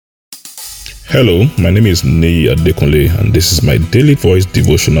Hello, my name is Neyi Adekunle, and this is my daily voice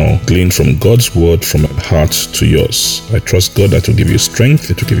devotional gleaned from God's word from my heart to yours. I trust God that will give you strength,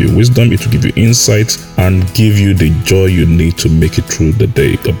 it will give you wisdom, it will give you insight, and give you the joy you need to make it through the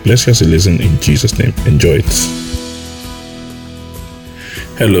day. God bless you as you listen in Jesus' name. Enjoy it.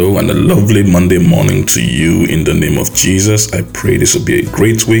 Hello and a lovely Monday morning to you in the name of Jesus. I pray this will be a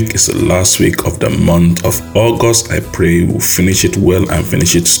great week. It's the last week of the month of August. I pray we'll finish it well and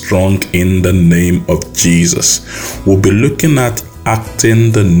finish it strong in the name of Jesus. We'll be looking at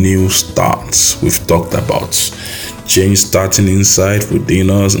acting the new starts. We've talked about change starting inside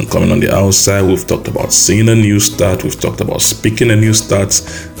within us and coming on the outside. We've talked about seeing a new start. We've talked about speaking a new start.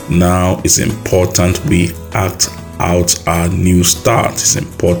 Now it's important we act out our new start. It's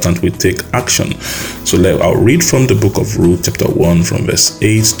important we take action. So I'll read from the book of Ruth chapter 1 from verse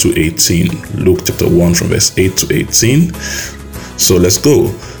 8 to 18. Luke chapter 1 from verse 8 to 18. So let's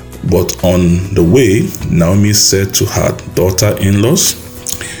go. But on the way, Naomi said to her daughter-in-laws,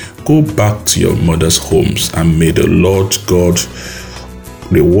 "Go back to your mother's homes, and may the Lord God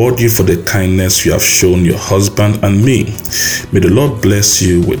reward you for the kindness you have shown your husband and me. May the Lord bless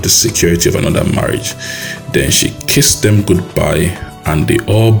you with the security of another marriage." Then she kissed them goodbye, and they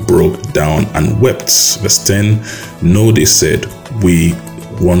all broke down and wept. Verse 10, "No," they said, "we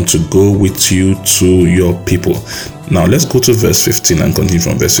want to go with you to your people." Now let's go to verse 15 and continue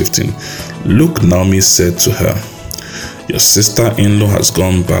from verse 15. "Look," Naomi said to her, "your sister-in-law has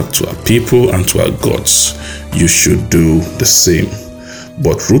gone back to her people and to her gods. You should do the same."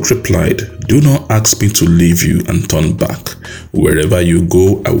 But Ruth replied, "Do not ask me to leave you and turn back. Wherever you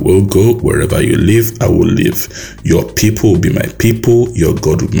go, I will go. Wherever you live, I will live. Your people will be my people. Your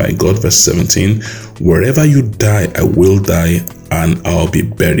God will be my God." Verse 17, "Wherever you die, I will die, and I'll be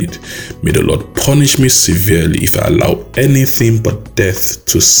buried. May the Lord punish me severely if I allow anything but death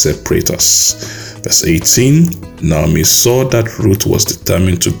to separate us." Verse 18, Naomi saw that Ruth was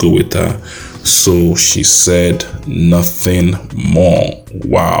determined to go with her, so she said nothing more.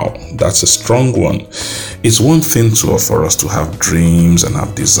 Wow, that's a strong one. It's one thing for us to have dreams and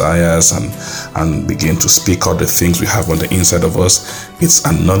have desires and begin to speak out the things we have on the inside of us. It's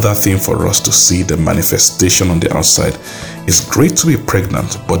another thing for us to see the manifestation on the outside. It's great to be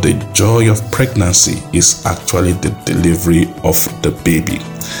pregnant, but the joy of pregnancy is actually the delivery of the baby.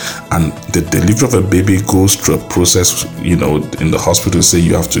 And the delivery of a baby goes through a process, in the hospital, say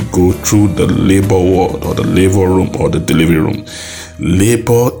you have to go through the labor ward or the labor room or the delivery room.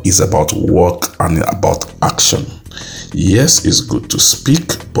 Labor is about work and about action. Yes, it's good to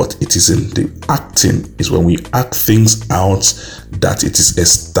speak, but it is in the acting, is when we act things out that it is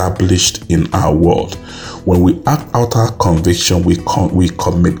established in our world. When we act out our conviction, we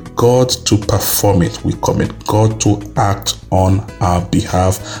commit God to perform it. We commit God to act on our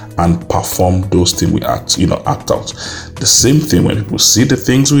behalf and perform those things we act out. The same thing when people see the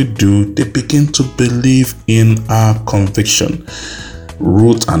things we do, they begin to believe in our conviction.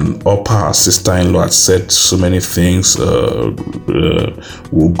 Ruth and Orpah, her sister-in-law, had said so many things.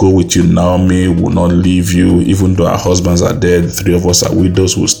 We'll go with you, Naomi. We'll not leave you. Even though our husbands are dead, the three of us are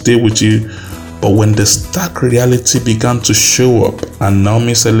widows, we'll stay with you. But when the stark reality began to show up, and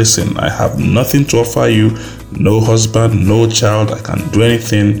Naomi said, "Listen, I have nothing to offer you. No husband, no child. I can't do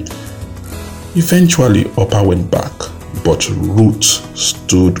anything." Eventually, Orpah went back, but Ruth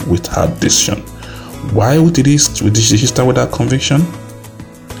stood with her decision. Why did she start with that conviction?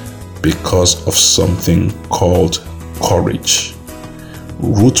 Because of something called courage.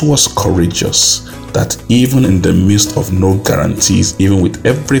 Ruth was courageous, that even in the midst of no guarantees, even with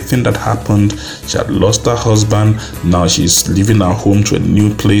everything that happened, she had lost her husband, now she's leaving her home to a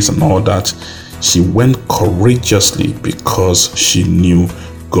new place and all that, she went courageously because she knew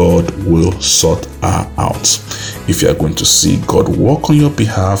God will sort her out. If you are going to see God work on your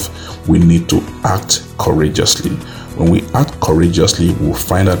behalf, we need to act courageously. When we act courageously, we'll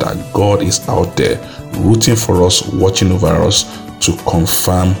find out that God is out there rooting for us, watching over us to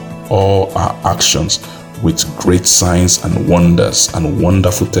confirm all our actions with great signs and wonders and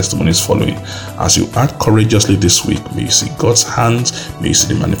wonderful testimonies following. As you act courageously this week, may you see God's hands, may you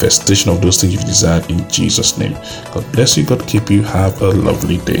see the manifestation of those things you've desired in Jesus' name. God bless you, God keep you, have a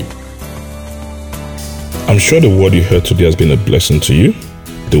lovely day. I'm sure the word you heard today has been a blessing to you.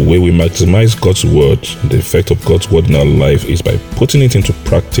 The way we maximize God's word, the effect of God's word in our life, is by putting it into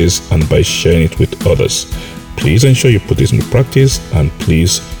practice and by sharing it with others. Please ensure you put this into practice and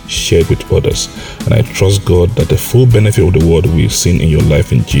please share it with others. And I trust God that the full benefit of the word will be seen in your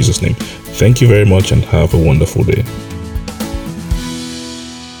life in Jesus' name. Thank you very much and have a wonderful day.